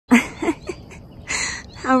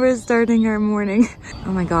how we're starting our morning.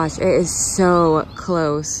 Oh my gosh, it is so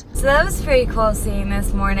close. So that was pretty cool seeing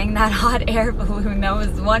this morning, that hot air balloon. That was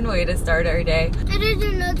one way to start our day. And there's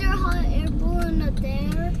another hot air balloon up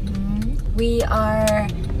there. We are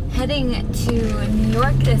heading to New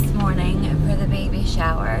York this morning for the baby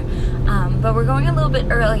shower. But we're going a little bit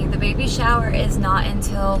early. The baby shower is not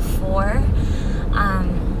until 4.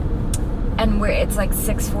 And it's like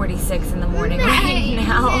 6:46 in the morning right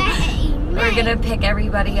now. We're gonna pick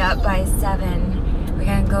everybody up by 7. We're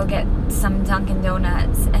gonna go get some Dunkin'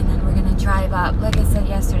 Donuts, and then we're gonna drive up. Like I said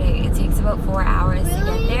yesterday, it takes about 4 hours to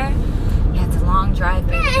get there. Yeah, it's a long drive,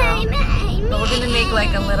 baby girl. But we're gonna make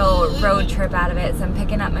like a little road trip out of it. So I'm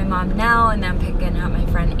picking up my mom now, and then picking up my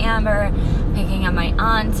friend Amber, picking up my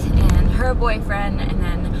aunt and her boyfriend, and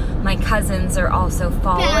then my cousins are also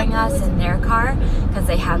following us in their car because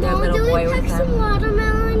they have their little boy with them. Some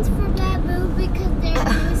watermelons for Babu because they're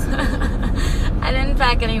I didn't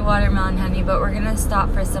pack any watermelon, honey, but we're gonna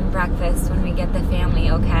stop for some breakfast when we get the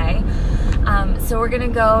family, okay? So we're gonna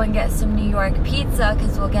go and get some New York pizza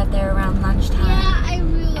because we'll get there around lunchtime. Yeah, I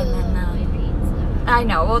really love pizza. I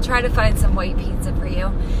know, we'll try to find some white pizza for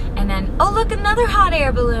you. And then, oh look, another hot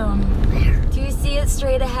air balloon. Where? Do you see it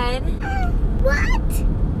straight ahead? What?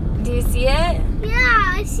 Do you see it?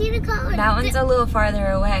 Yeah, I see the color. That one's a little farther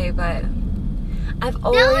away, but I've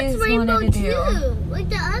always wanted to do. Too, like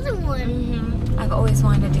the other one. I've always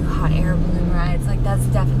wanted to do hot air balloon rides. Like that's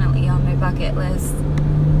definitely on my bucket list.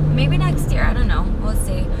 Maybe next year, I don't know. We'll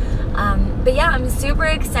see. But yeah, I'm super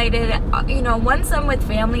excited. You know, once I'm with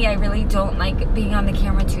family, I really don't like being on the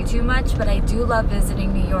camera too much, but I do love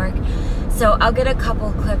visiting New York. So I'll get a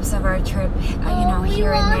couple clips of our trip, you know,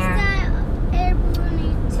 here and there. That air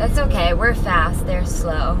balloon. That's okay. We're fast. They're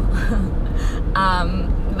slow.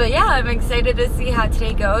 But yeah, I'm excited to see how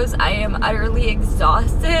today goes. I am utterly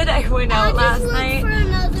exhausted. I went out last night. For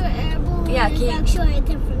another air balloon. Yeah, It's actually a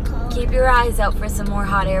different color. Keep your eyes out for some more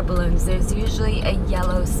hot air balloons. There's usually a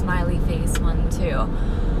yellow smiley face one too.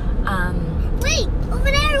 Wait, over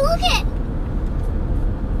there, look it.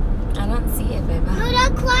 I don't see it, baby. No,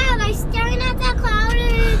 that cloud. I'm staring at that cloud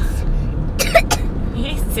and it's...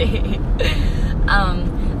 Easy.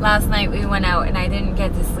 Last night we went out and I didn't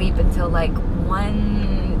get to sleep until like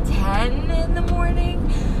 1:10 in the morning,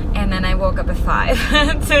 and then I woke up at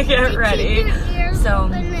 5 to get ready. Keep your ears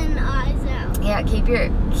open and eyes out. Yeah, keep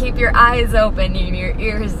your eyes open and your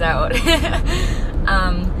ears out.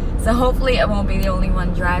 So hopefully I won't be the only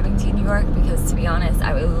one driving to New York, because to be honest,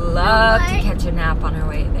 I would love to catch a nap on our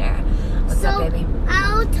way there. What's up, baby?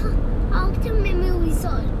 I'll tell Mimi we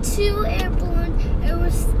saw 2 air balloons. It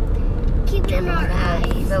was keeping our eyes.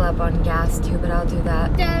 Fill up on gas too, but I'll do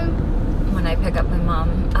that when I pick up my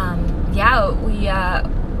mom. Yeah,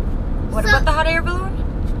 what about the hot air balloon?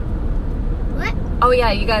 What? Oh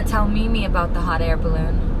yeah, you gotta tell Mimi about the hot air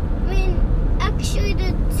balloon. I mean, actually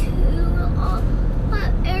the 2 hot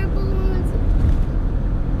air balloons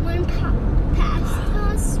went past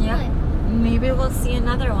us. Yeah. What? Maybe we'll see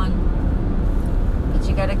another one. But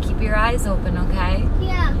you gotta keep your eyes open, okay?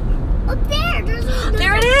 Yeah. Up there,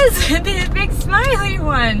 there it is! The big smiley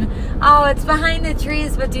one! Oh, it's behind the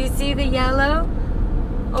trees, but do you see the yellow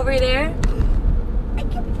over there?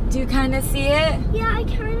 Do you kind of see it? Yeah, I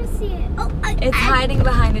kind of see it. Oh, it's hiding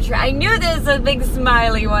behind the tree. I knew there's a big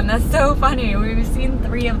smiley one. That's so funny. We've seen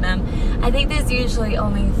 3 of them. I think there's usually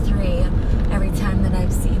only 3 every time that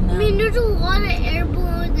I've seen them. I mean, there's a lot of air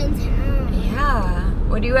balloons in town. Yeah.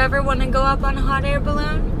 Would you ever want to go up on a hot air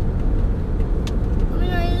balloon?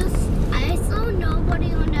 I saw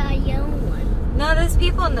nobody on that yellow one. No, there's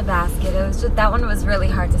people in the basket. It was just that one was really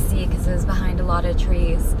hard to see because it was behind a lot of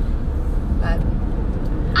trees. But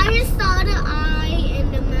I just saw the eye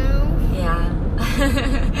and the mouth. Yeah.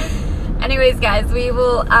 Anyways, guys, we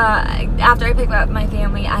will after I pick up my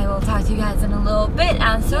family, I will talk to you guys in a little bit.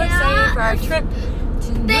 I'm so excited for our trip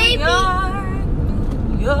to New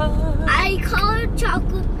York. I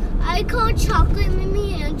called chocolate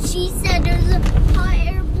Mimi, and she said there's a hot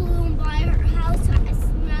air balloon by her house last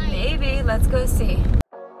night. Maybe. Let's go see.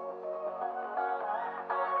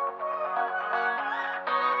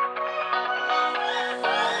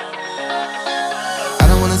 I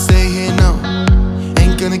don't wanna stay here, no.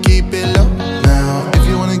 Ain't gonna keep it low now. If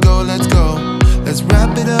you wanna go, let's go. Let's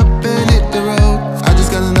wrap it up and hit the road. I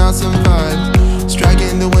just got an awesome vibe,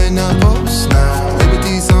 striking the winner post now.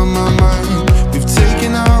 Liberty's on my mind. We've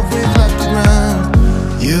taken off, we've left the ground.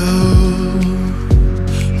 You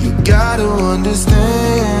gotta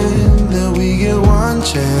understand that we get one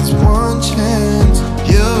chance.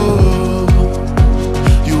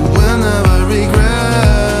 You will never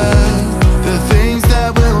regret the things that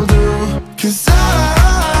we'll do. 'Cause I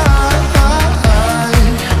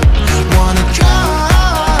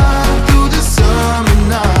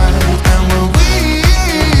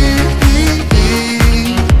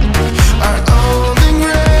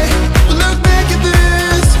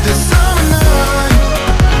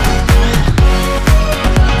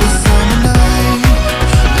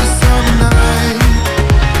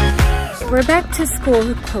to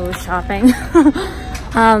school clothes shopping.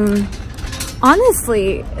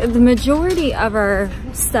 Honestly, the majority of our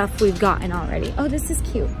stuff we've gotten already. Oh, this is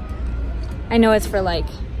cute. I know it's for like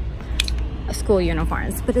school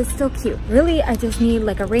uniforms, but it's still cute. Really, I just need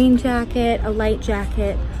like a rain jacket, a light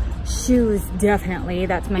jacket, shoes, definitely.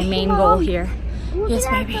 That's my main goal here. Yes,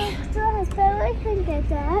 baby.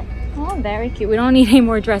 Oh, very cute. We don't need any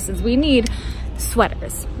more dresses. We need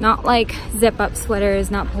sweaters, not like zip up sweaters,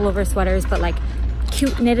 not pullover sweaters, but like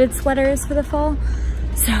cute knitted sweaters for the fall.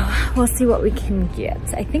 So we'll see what we can get.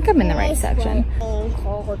 I think I'm in the right section.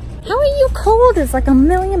 How are you cold? It's like a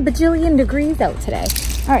million bajillion degrees out today.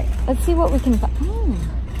 All right, let's see what we can find.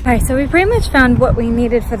 All right, so we pretty much found what we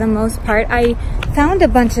needed for the most part. I found a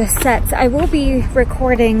bunch of sets. I will be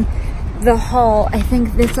recording the haul, I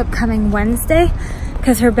think this upcoming Wednesday,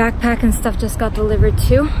 because her backpack and stuff just got delivered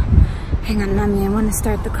too. Hang on, mommy, I want to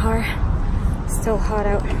start the car. It's still hot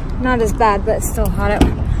out. Not as bad, but it's still hot out.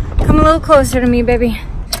 Come a little closer to me, baby.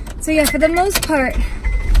 So yeah, for the most part,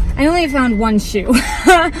 I only found one shoe,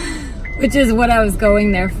 which is what I was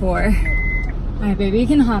going there for. All right, baby, you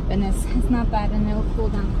can hop in this. It's not bad, and it'll cool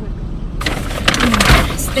down quick.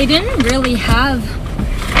 They didn't really have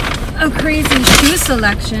a crazy shoe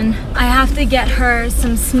selection. I have to get her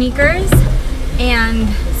some sneakers and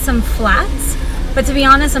some flats. But to be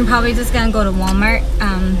honest, I'm probably just gonna go to Walmart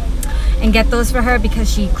and get those for her because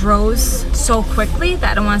she grows so quickly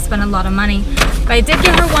that I don't want to spend a lot of money. But I did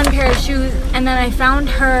get her one pair of shoes, and then I found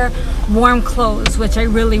her warm clothes, which I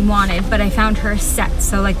really wanted, but I found her sets.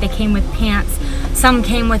 So like they came with pants, some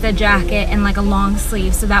came with a jacket and like a long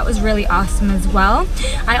sleeve. So that was really awesome as well.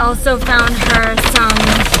 I also found her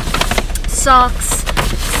some socks,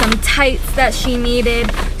 some tights that she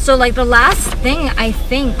needed. So like the last thing I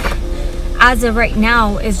think as of right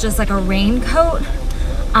now is just like a raincoat.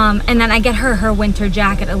 And then I get her winter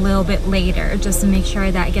jacket a little bit later just to make sure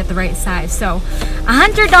that I get the right size. So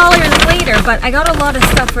 $100 later, but I got a lot of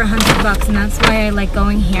stuff for $100 and that's why I like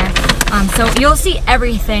going here. So you'll see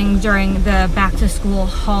everything during the back to school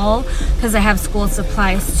haul because I have school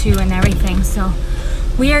supplies too and everything. So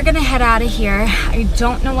we are gonna head out of here. I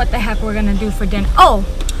don't know what the heck we're gonna do for dinner. Oh,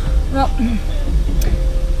 well,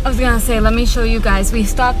 I was gonna say, let me show you guys. We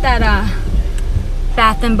stopped at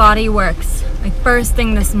Bath and Body Works like first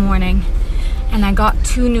thing this morning, and I got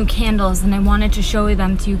 2 new candles and I wanted to show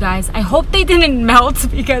them to you guys. I hope they didn't melt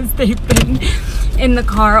because they've been in the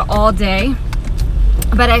car all day,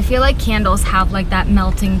 but I feel like candles have like that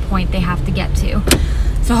melting point they have to get to.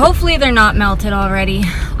 So hopefully they're not melted already.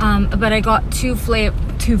 But I got 2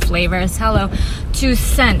 flavors, 2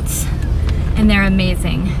 scents, and they're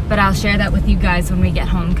amazing. But I'll share that with you guys when we get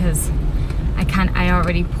home because I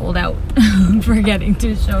already pulled out forgetting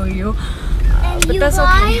to show you. But that's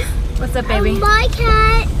okay. What's up, baby? My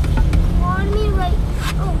cat on me right.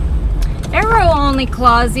 Oh. Arrow only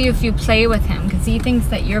claws you if you play with him because he thinks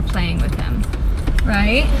that you're playing with him,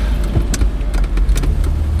 right?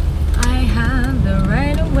 I have the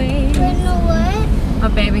right of way. You know what?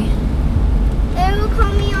 What, baby? Arrow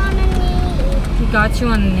caught me on a knee. He got you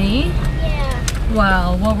on the knee? Yeah.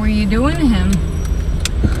 Well, what were you doing to him?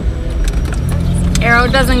 Arrow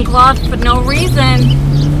doesn't claw for no reason.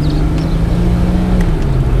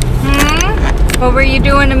 What were you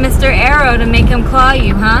doing to Mr. Arrow to make him claw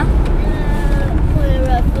you, huh? Playing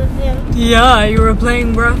rough with him. Yeah, you were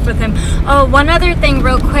playing rough with him. Oh, one other thing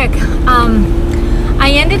real quick.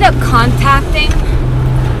 I ended up contacting,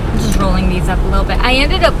 I'm just rolling these up a little bit. I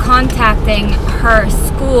ended up contacting her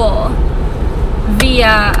school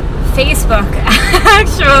via Facebook,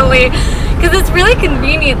 actually, because it's really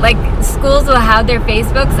convenient. Like, schools will have their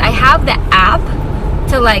Facebooks. I have the app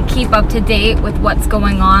to like keep up to date with what's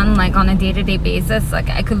going on like on a day-to-day basis. Like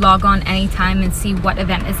I could log on anytime and see what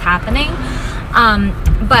event is happening.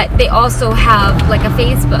 But they also have like a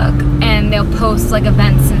Facebook and they'll post like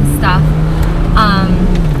events and stuff.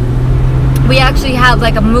 We actually have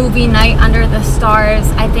like a movie night under the stars,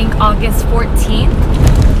 I think August 14th.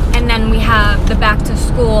 And then we have the back to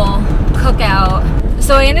school cookout.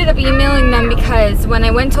 So I ended up emailing them because when I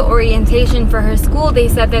went to orientation for her school, they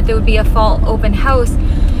said that there would be a fall open house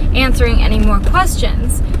answering any more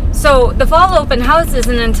questions. So the fall open house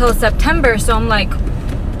isn't until September, so I'm like,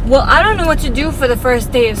 well, I don't know what to do for the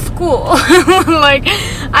first day of school. Like,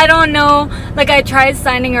 I don't know. Like, I tried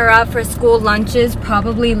signing her up for school lunches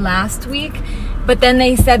probably last week, but then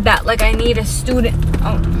they said that like I need a student.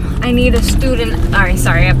 Oh, I need a student.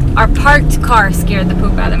 Sorry, our parked car scared the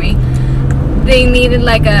poop out of me. They needed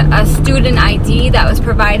like a student ID that was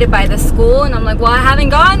provided by the school, and I'm like, well, I haven't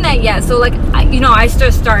gotten that yet. So like, I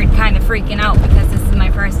just started kind of freaking out because this is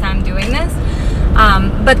my first time doing this.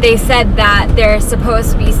 But they said that they're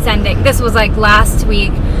supposed to be sending, this was like last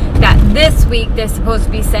week, that this week they're supposed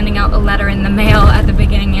to be sending out a letter in the mail at the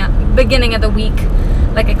beginning of the week,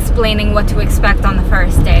 like explaining what to expect on the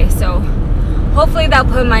first day. So hopefully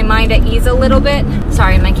that'll put my mind at ease a little bit.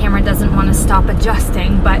 Sorry, my camera doesn't want to stop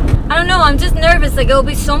adjusting, but I don't know, I'm just nervous. Like, it'll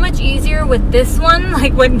be so much easier with this one,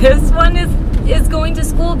 like when this one is going to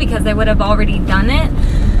school, because I would have already done it.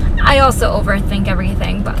 I also overthink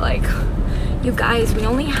everything, but like, you guys, we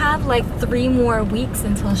only have like 3 more weeks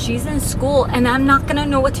until she's in school, and I'm not gonna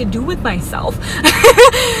know what to do with myself.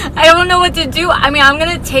 I don't know what to do. I mean, I'm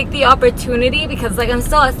gonna take the opportunity because like I'm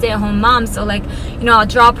still a stay-at-home mom, so like, you know, I'll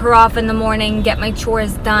drop her off in the morning, get my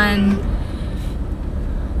chores done.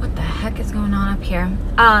 What the heck is going on up here?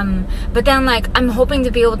 But then like I'm hoping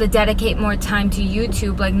to be able to dedicate more time to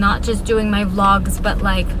YouTube, like not just doing my vlogs, but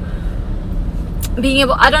like being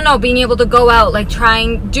able, I don't know, being able to go out, like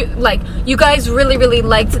like you guys really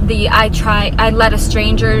liked the I let a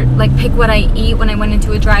stranger like pick what I eat when I went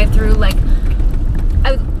into a drive-through. Like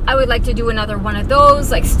I would like to do another one of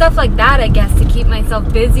those, like stuff like that, I guess, to keep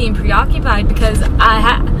myself busy and preoccupied, because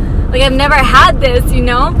I've never had this, you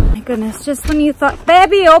know. My goodness, just when you thought,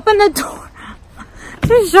 baby, open the door.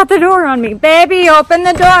 Just shut the door on me. Baby, open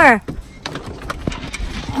the door.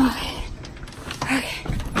 Okay.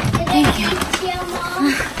 Thank you.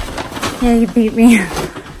 Yeah, you beat me.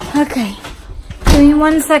 Okay. Give me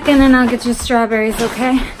 1 second and I'll get you strawberries,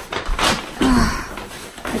 okay?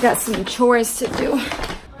 I got some chores to do.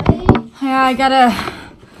 Yeah, I gotta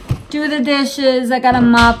do the dishes. I gotta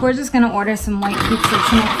mop. We're just gonna order some white pizza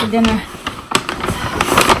tonight for dinner.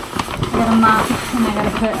 I gotta mop and I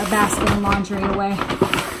gotta put a basket of laundry away.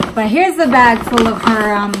 But here's the bag full of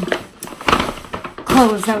her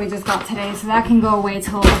clothes that we just got today, so that can go away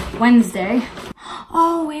till Wednesday.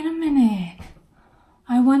 Oh, wait a minute.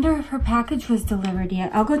 I wonder if her package was delivered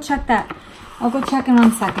yet. I'll go check that. I'll go check in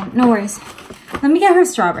 1 second. No worries. Let me get her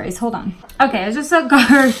strawberries. Hold on. Okay, I just got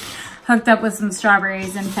her hooked up with some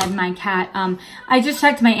strawberries and fed my cat. I just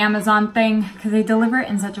checked my Amazon thing because they deliver it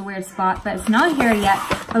in such a weird spot, but it's not here yet.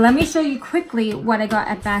 But let me show you quickly what I got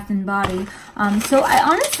at Bath & Body. So I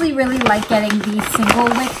honestly really like getting these single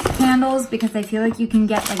wick candles because I feel like you can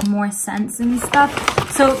get like more scents and stuff.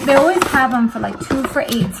 So they always have them for like 2 for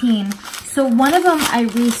 $18. So one of them I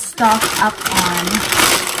restocked up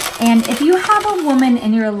on. And if you have a woman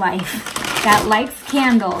in your life that likes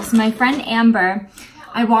candles, my friend Amber,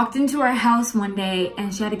 I walked into her house one day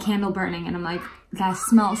and she had a candle burning and I'm like, that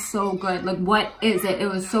smells so good. Like, what is it? It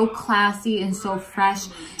was so classy and so fresh.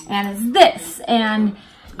 And it's this. And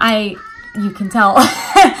you can tell,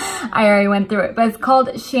 I already went through it, but it's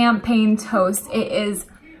called Champagne Toast. It is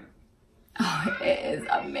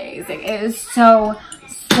amazing. It is so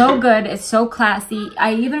good. It's so classy.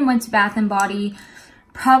 I even went to Bath & Body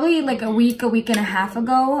probably like a week and a half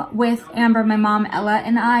ago with Amber, my mom, Ella,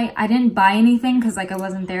 and I didn't buy anything because like I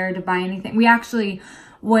wasn't there to buy anything. We actually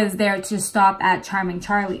was there to stop at Charming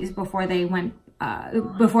Charlie's before they went,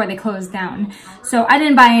 before they closed down. So I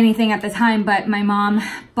didn't buy anything at the time, but my mom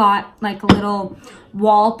bought like a little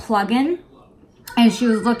wall plug-in. And she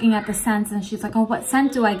was looking at the scents and she's like, oh, what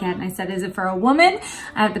scent do I get? And I said, is it for a woman?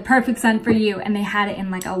 I have the perfect scent for you. And they had it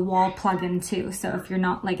in like a wall plug-in too. So if you're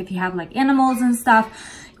not like, if you have like animals and stuff,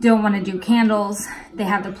 don't want to do candles, they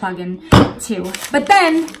have the plug-in too. But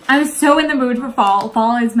then I'm so in the mood for fall.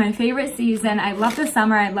 Fall is my favorite season. I love the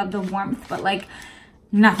summer. I love the warmth, but like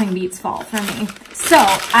nothing beats fall for me. So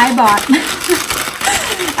I bought,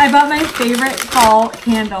 I bought my favorite fall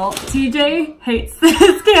candle. TJ hates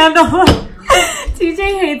this candle.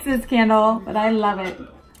 TJ hates this candle, but I love it.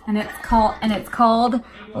 And it's called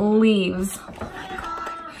Leaves. Oh my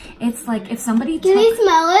god. It's like if somebody Can you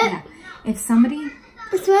smell it? Yeah, if somebody,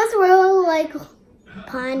 it smells real like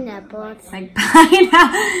pineapple. It's like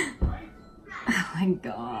pineapple. Oh my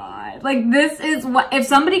god. Like this is what, if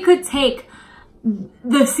somebody could take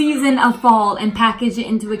the season of fall and package it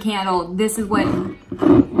into a candle, this is what.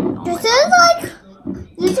 Oh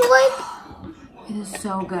this is like it is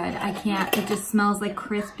so good. I can't. It just smells like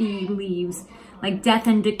crispy leaves, like death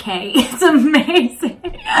and decay. It's amazing.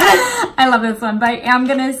 I love this one, but I am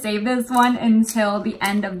gonna save this one until the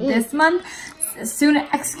end of this month. Soon.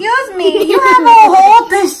 Excuse me. You have a whole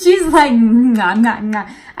dish. She's like, nah.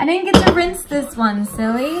 I didn't get to rinse this one,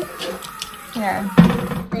 silly. Here.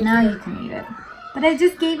 Now you can eat it. But I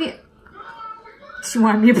just gave you. She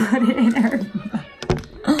wanted me to put it in her.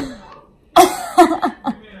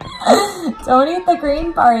 Don't eat the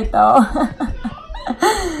green part though.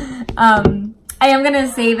 I am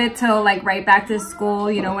gonna save it till like right back to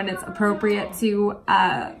school, you know, when it's appropriate to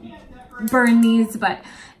burn these, but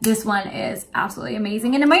this one is absolutely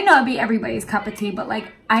amazing. And it might not be everybody's cup of tea, but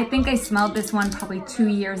like, I think I smelled this one probably 2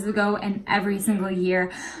 years ago, and every single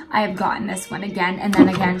year I have gotten this one again. And then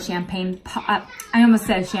again, champagne pop, I almost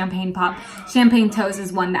said champagne pop. Champagne toast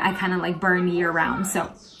is one that I kind of like burn year round.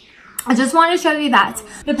 So I just want to show you that.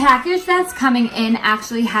 The package that's coming in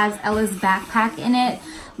actually has Ella's backpack in it,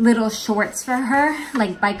 little shorts for her,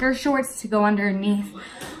 like biker shorts to go underneath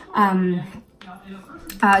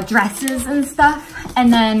dresses and stuff,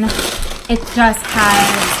 and then it just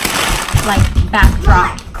has like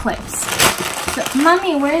backdrop clips. So,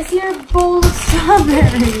 Mommy, where's your bowl of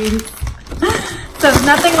strawberries? So it's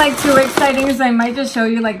nothing like too exciting, so I might just show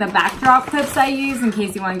you like the backdrop clips I use in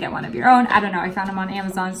case you want to get one of your own. I don't know, I found them on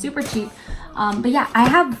Amazon, super cheap. But yeah, I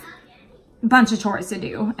have a bunch of chores to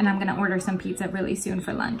do, and I'm gonna order some pizza really soon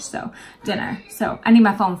for lunch, so dinner. So I need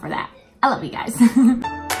my phone for that. I love you guys.